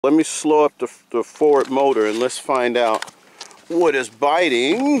Let me slow up the forward motor and let's find out what is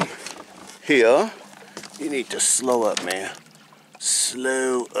biting here. You need to slow up, man.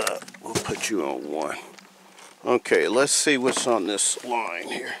 Slow up. We'll put you on 1. Okay, let's see what's on this line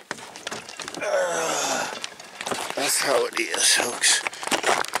here. That's how it is, folks.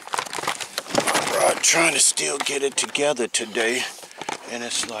 I'm trying to still get it together today. And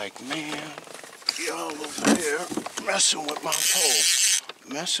it's like, man, y'all over there messing with my pole.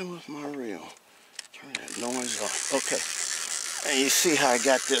 Messing with my reel. Turn that noise off. Okay. And you see how I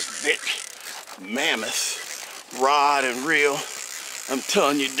got this big mammoth rod and reel. I'm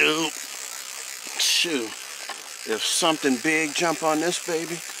telling you, dude. Shoot. If something big jump on this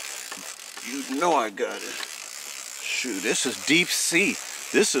baby, you know I got it. Shoot, this is deep sea.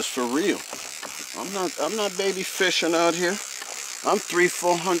 This is for real. I'm not baby fishing out here. I'm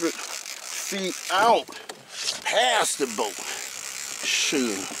 300-400 feet out past the boat.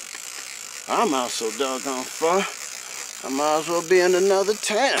 Shoot. I'm out so doggone far. I might as well be in another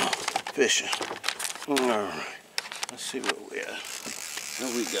town fishing. Alright. Let's see what we have.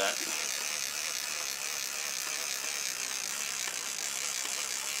 What we got?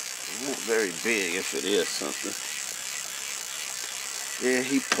 Not very big if it is something. Yeah,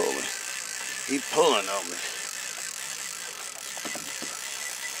 he pulling. He pulling on me.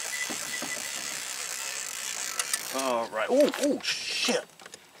 All right. Oh, shit.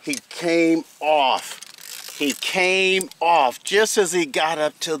 He came off. He came off just as he got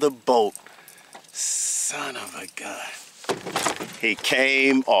up to the boat. Son of a gun. He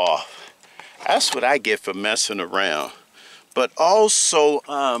came off. That's what I get for messing around. But also,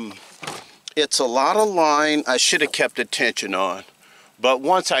 it's a lot of line. I should have kept the tension on. But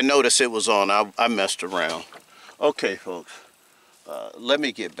once I noticed it was on, I messed around. Okay, folks. Let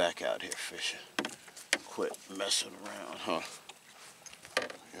me get back out here fishing. Quit messing around, huh?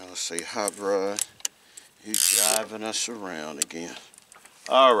 Y'all say, hot rod, you driving us around again.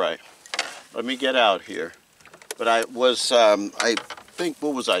 All right. Let me get out here. But I was, I think,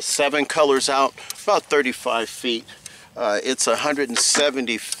 what was I, 7 colors out? About 35 feet. It's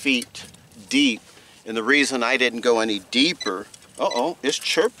 170 feet deep, and the reason I didn't go any deeper, it's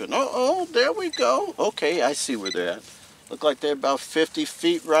chirping. There we go. Okay, I see where they're at. Look like they're about 50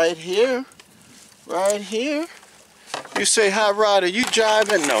 feet right here. Right here. You say, hot rod, are you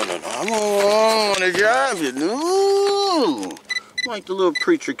jiving? No. I don't want to jive you. No. Like the little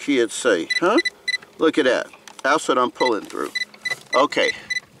preacher kids say, huh? Look at that. That's what I'm pulling through. Okay,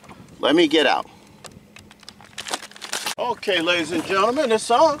 let me get out. Okay, ladies and gentlemen,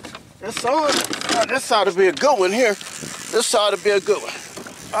 it's on. It's on. This ought to be a good one here. This ought to be a good one.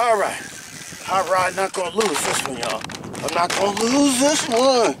 All right. Hot rod not going to lose this one, y'all. I'm not going to lose this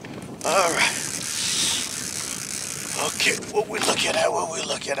one. All right. Okay, what we looking at?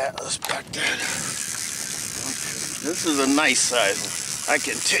 Let's back that. Okay. This is a nice size one. I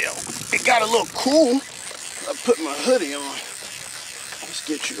can tell. It got a little cool. I put my hoodie on. Let's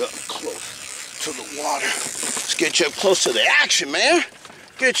get you up close to the water. Let's get you up close to the action, man.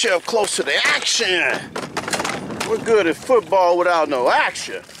 Get you up close to the action. We're good at football without no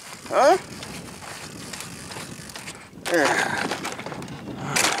action, huh? Yeah.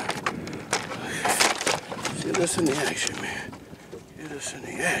 Get us in the action, man. Get us in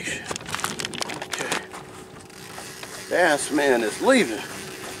the action. Okay. Bass man is leaving.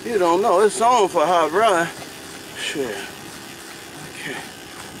 You don't know. It's on for hot rod. Shit. Okay.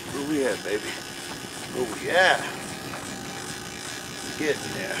 Where we at, baby? Where we at?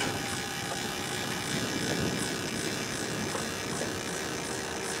 Getting there.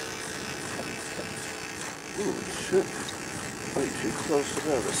 Ooh, shit. Way too close to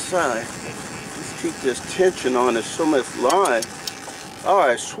the other side. Let's keep this tension on. There's so much line. All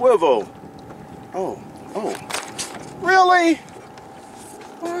right, swivel. Oh. Really?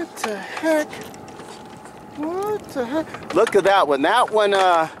 What the heck? What the heck? Look at that one. That one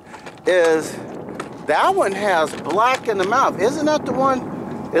that one has black in the mouth. Isn't that the one?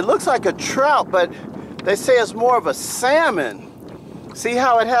 It looks like a trout, but they say it's more of a salmon. See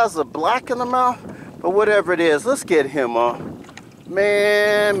how it has the black in the mouth? But whatever it is, let's get him on.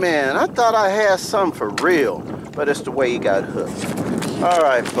 Man, I thought I had some for real, but it's the way he got hooked. All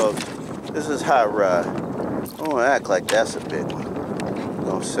right, folks, this is hot rod. I don't act like that's a big one. I'm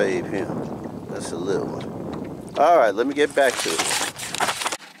gonna save him. That's a little one. All right, let me get back to it.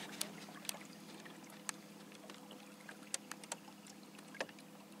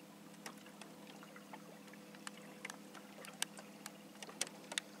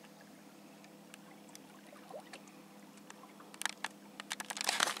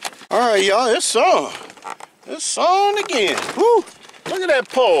 All right, y'all, it's on. It's on again. Woo! Look at that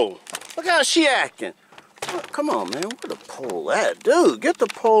pole. Look how she acting. Come on, man. Where the pole at? Dude, get the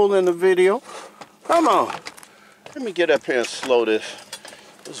pole in the video. Come on. Let me get up here and slow this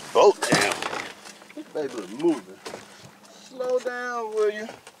boat down. This baby is moving. Slow down, will you?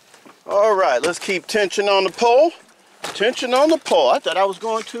 All right, let's keep tension on the pole. Tension on the pole. I thought I was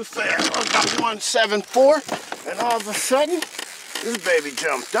going too fast. I was about 174, and all of a sudden, this baby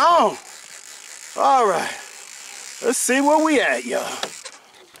jumped on. All right. Let's see where we at, y'all.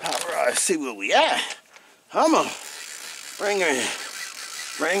 All right, see where we at. Come on. Bring her in.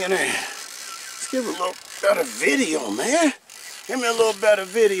 Bring it in. Let's give a little better video, man. Give me a little better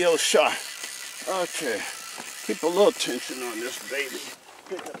video shot. Okay. Keep a little tension on this baby.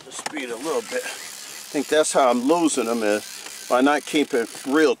 Pick up the speed a little bit. I think that's how I'm losing them, is by not keeping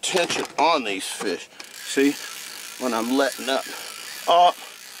real tension on these fish. See, when I'm letting up. Oh,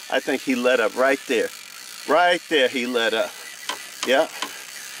 I think he let up right there. Right there he let up. Yeah.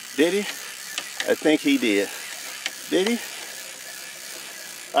 Did he? I think he did. Did he?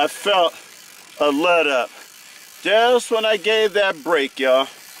 I felt a let up just when I gave that break, y'all.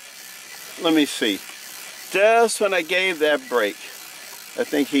 Let me see. Just when I gave that break, I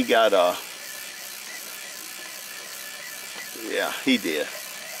think he got off. Yeah, he did.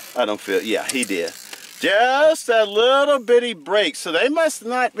 I don't feel, yeah, he did. Just that little bitty break. So they must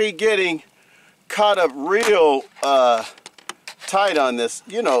not be getting caught up real tight on this,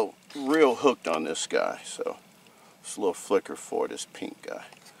 you know, real hooked on this guy. So it's a little flicker for this pink guy.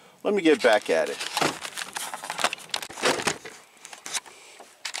 Let me get back at it.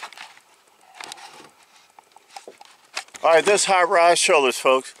 All right, this hot rod shoulders,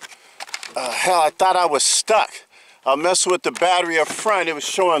 folks. Hell, I thought I was stuck. I messed with the battery up front. It was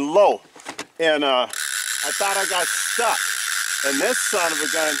showing low. And I thought I got stuck. And this son of a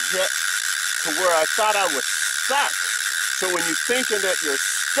gun hit to where I thought I was stuck. So when you're thinking that you're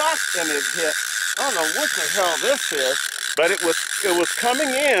stuck and it hit, I don't know what the hell this is, but it was coming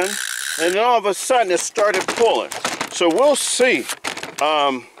in, and then all of a sudden it started pulling. So we'll see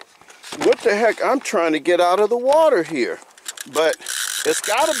what the heck I'm trying to get out of the water here. But it's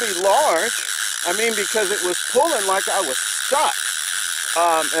got to be large. I mean, because it was pulling like I was stuck.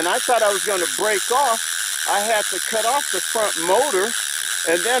 And I thought I was going to break off. I had to cut off the front motor.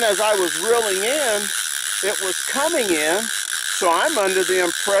 And then as I was reeling in, it was coming in. So I'm under the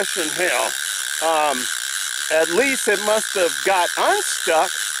impression, hell, at least it must have got unstuck.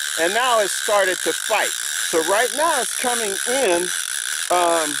 And now it started to fight. So right now it's coming in.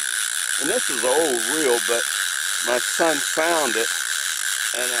 And this is an old reel, but my son found it.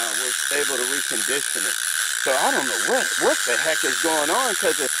 And was able to recondition it. So I don't know what the heck is going on,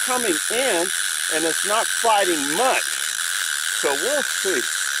 because it's coming in and it's not fighting much. So we'll see.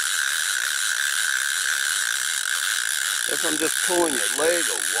 If I'm just pulling your leg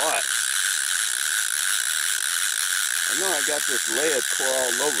or what. I know I got this lead tore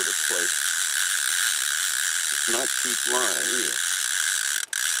all over the place. It's not cheap line either.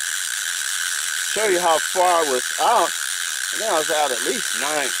 Show you how far I was out. And then I was out at least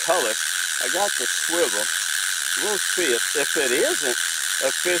 9 colors. I got the swivel. We'll see. If it isn't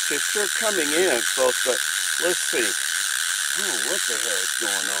a fish, it's sure coming in close, but let's see. Oh, what the hell is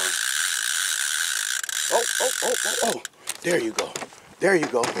going on? Oh. There you go. There you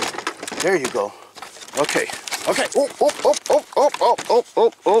go. There you go. Okay. Okay. Oh.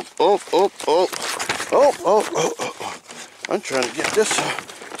 I'm trying to get this. I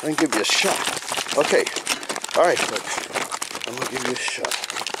can give you a shot. Okay. All right, folks. I'm gonna give you a shot.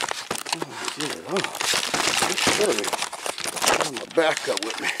 Get it off. Surely. I'm gonna back up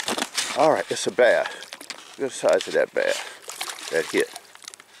with me. All right, it's a bass. Good size of that bass. That hit.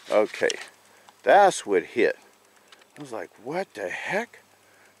 Okay, that's what hit. I was like, what the heck?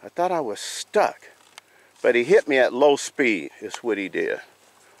 I thought I was stuck. But he hit me at low speed, is what he did.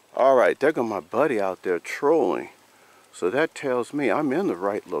 All right, there goes my buddy out there trolling. So that tells me I'm in the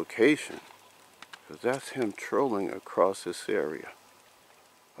right location. Because that's him trolling across this area.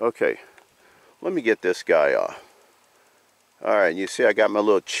 Okay, let me get this guy off. All right, you see I got my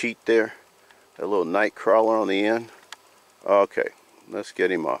little cheat there? That little night crawler on the end? Okay, let's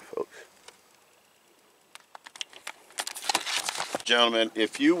get him off, folks. Gentlemen,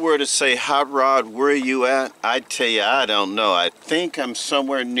 if you were to say, Hot Rod, where are you at? I'd tell you, I don't know. I think I'm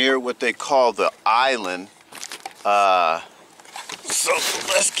somewhere near what they call the island. So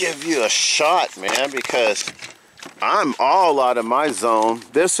let's give you a shot, man, because I'm all out of my zone.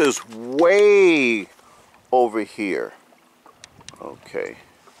 This is way over here. Okay.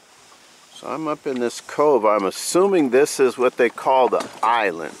 So I'm up in this cove. I'm assuming this is what they call the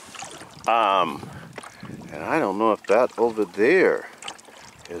island. And I don't know if that over there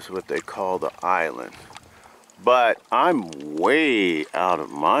is what they call the island. But I'm way out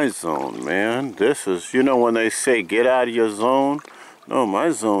of my zone, man. This is, you know when they say get out of your zone? No, my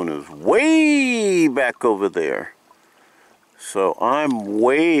zone is way back over there. So I'm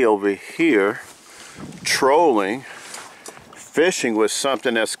way over here trolling, fishing with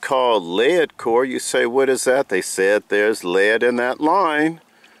something that's called lead core. You say, what is that? They said there's lead in that line.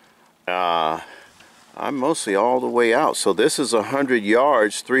 I'm mostly all the way out. So this is 100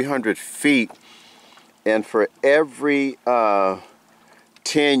 yards, 300 feet. And for every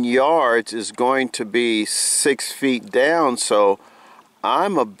 10 yards is going to be 6 feet down. So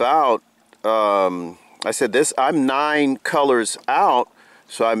I'm about, I said this, I'm 9 colors out.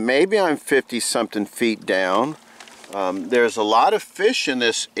 So maybe I'm 50 something feet down. There's a lot of fish in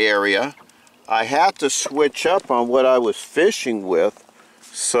this area. I had to switch up on what I was fishing with.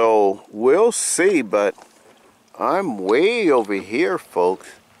 So we'll see, but I'm way over here, folks.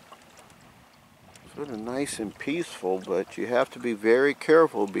 Sort of nice and peaceful, but you have to be very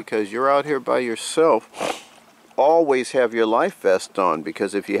careful because you're out here by yourself. Always have your life vest on,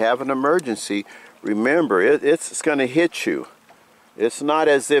 because if you have an emergency, remember, it's going to hit you. It's not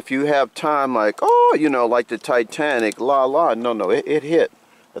as if you have time like, oh, you know, like the Titanic, la la. No, it hit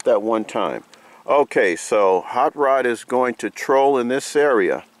at that one time. Okay, so Hot Rod is going to troll in this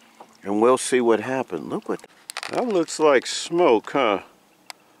area, and we'll see what happens. Look what, that looks like smoke, huh?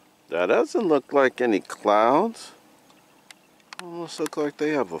 That doesn't look like any clouds. Almost look like they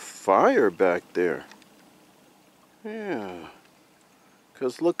have a fire back there. Yeah,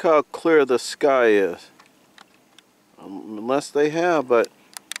 because look how clear the sky is. Unless they have, but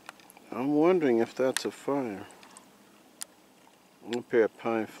I'm wondering if that's a fire. Up here at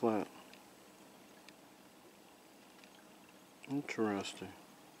Pine Flat. Interesting.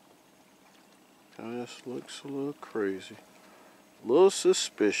 This looks a little crazy. A little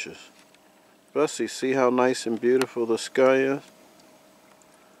suspicious. Especially, see how nice and beautiful the sky is?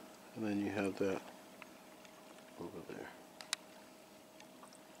 And then you have that over there.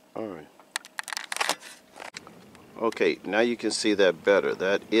 Alright. Okay, now you can see that better.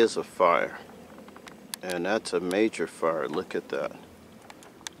 That is a fire. And that's a major fire. Look at that.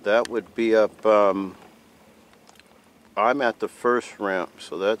 That would be up, I'm at the first ramp,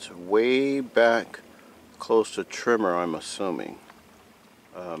 so that's way back close to Trimmer, I'm assuming.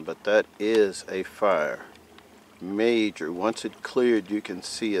 But that is a fire. Major. Once it cleared, you can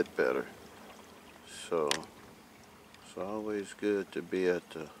see it better. So, it's always good to be at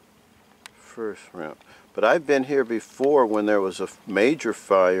the first ramp. But I've been here before when there was a major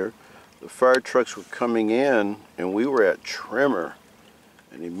fire. The fire trucks were coming in, and we were at Trimmer.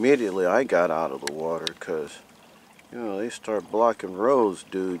 And immediately I got out of the water because, you know, they start blocking roads,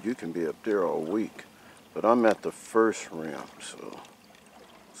 dude. You can be up there all week. But I'm at the first ramp, so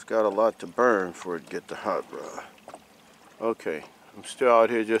it's got a lot to burn before it get to Hot Rod. Okay, I'm still out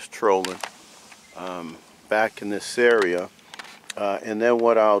here just trolling back in this area. And then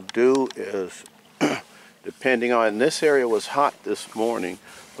what I'll do is, depending on, this area was hot this morning,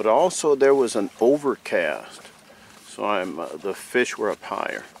 but also there was an overcast. So the fish were up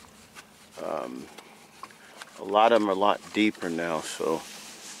higher. A lot of them are a lot deeper now, so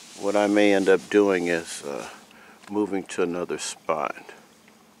what I may end up doing is moving to another spot.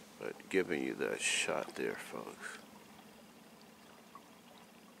 But giving you that shot there, folks.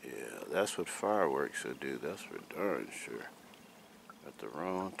 Yeah, that's what fireworks will do, that's for darn sure. At the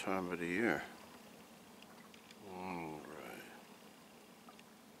wrong time of the year. All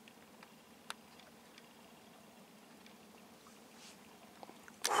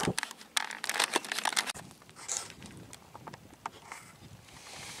right.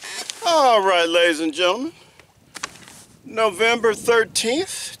 All right, ladies and gentlemen. November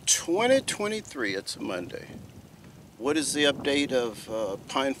 13th, 2023. It's a Monday. What is the update of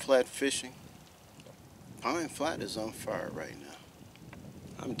Pine Flat fishing? Pine Flat is on fire right now.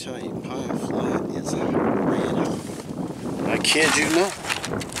 I'm telling you, Pine Flat is red hot. I kid you not.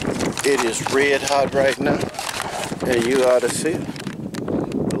 It is red hot right now, and you ought to see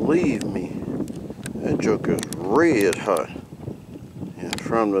it. Believe me, that joker is red hot. And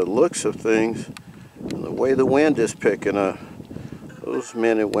from the looks of things, and the way the wind is picking up, those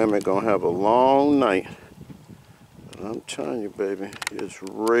men and women are going to have a long night. But I'm telling you, baby, it's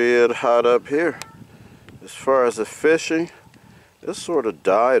red hot up here. As far as the fishing, it sort of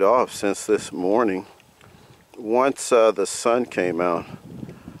died off since this morning. Once the sun came out,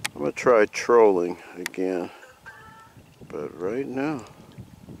 I'm going to try trolling again. But right now,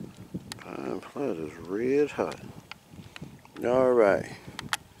 Pine Flat is red hot. Alright,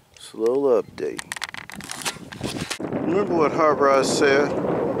 it's a little update. Remember what Hot Rod said?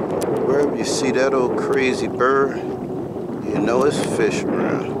 wherever you see that old crazy bird, you know it's fish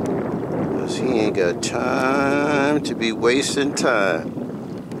around. Because he ain't got time to be wasting time.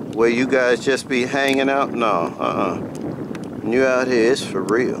 Where you guys just be hanging out? No, When you out here, it's for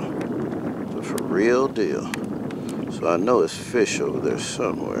real. It's for real deal. So I know it's fish over there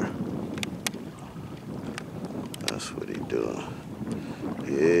somewhere. That's what he doing.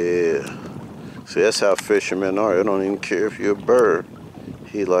 Yeah. See, that's how fishermen are. They don't even care if you're a bird.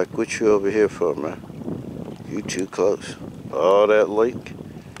 He like, what you over here for, man? You too close. All that lake.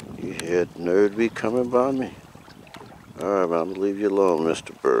 You had nerve to be coming by me. All right, man, I'm gonna leave you alone,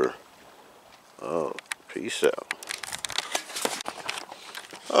 Mr. Bird. Oh, peace out.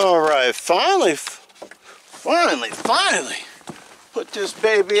 All right, finally. Put this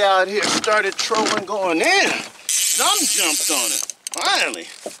baby out here, started trolling going in. Some jumped on it. Finally,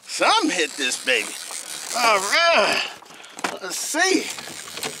 some hit this baby. All right, let's see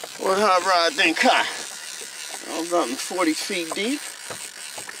what hot rod then caught. I'm about 40 feet deep.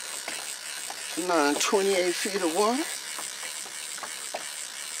 28 feet of water.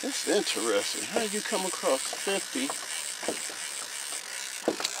 That's interesting. How did you come across 50?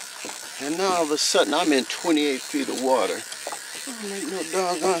 And now all of a sudden I'm in 28 feet of water. That don't make no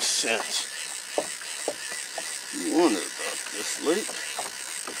doggone sense. You wonder about this lake.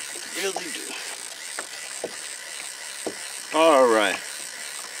 Really do. Alright.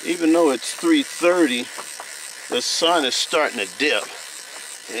 Even though it's 3:30, the sun is starting to dip.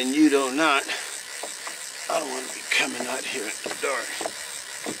 And I don't want to be coming out here in the dark.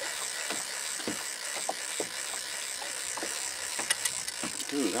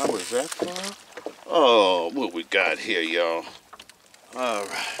 Dude, how was that far? Oh, what we got here, y'all? All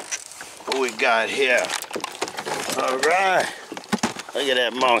right, what we got here? All right, look at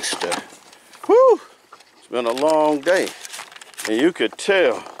that monster. Whew, it's been a long day. And you could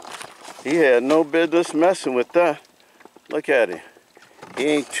tell he had no business messing with that. Look at him. He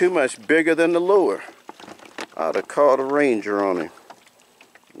ain't too much bigger than the lure. I'd have called a ranger on him.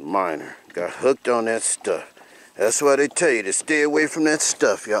 Minor got hooked on that stuff. That's why they tell you to stay away from that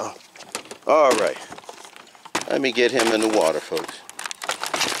stuff, y'all. All right, let me get him in the water, folks.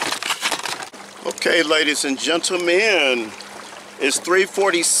 Okay, ladies and gentlemen, it's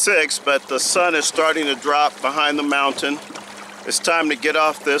 3:46, but the sun is starting to drop behind the mountain. It's time to get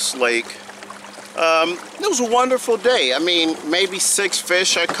off this lake. It was a wonderful day. I mean, maybe 6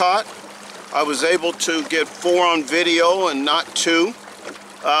 fish I caught. I was able to get 4 on video and not 2.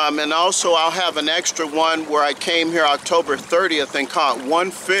 And also I'll have an extra one where I came here October 30th and caught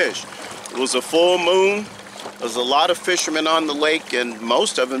 1 fish. It was a full moon. There's a lot of fishermen on the lake and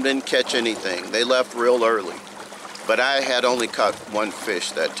most of them didn't catch anything. They left real early. But I had only caught 1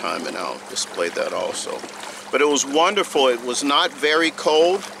 fish that time and I'll display that also. But it was wonderful. It was not very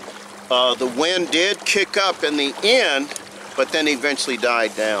cold. The wind did kick up in the end, but then eventually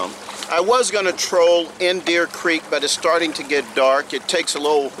died down. I was going to troll in Deer Creek, but it's starting to get dark. It takes a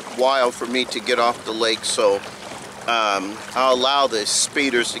little while for me to get off the lake, so I'll allow the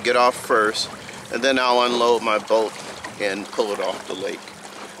speeders to get off first, and then I'll unload my boat and pull it off the lake.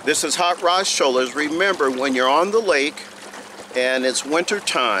 This is Hot Rod Shoalers. Remember, when you're on the lake and it's winter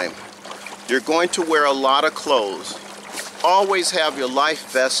time, you're going to wear a lot of clothes. Always have your life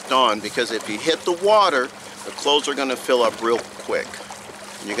vest on, because if you hit the water, the clothes are going to fill up real quick.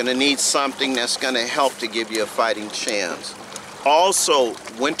 You're going to need something that's going to help to give you a fighting chance. Also,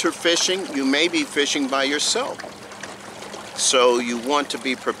 winter fishing, you may be fishing by yourself. So you want to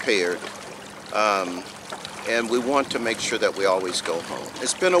be prepared. And we want to make sure that we always go home.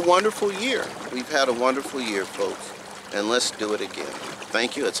 It's been a wonderful year. We've had a wonderful year, folks. And let's do it again.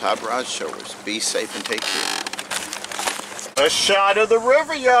 Thank you. It's Hot Rod Shoalers. Be safe and take care. A shot of the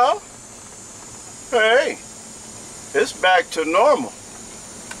river, y'all. Hey, it's back to normal.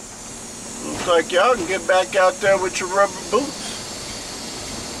 Looks like y'all can get back out there with your rubber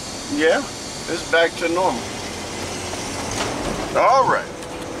boots. Yeah, it's back to normal. All right.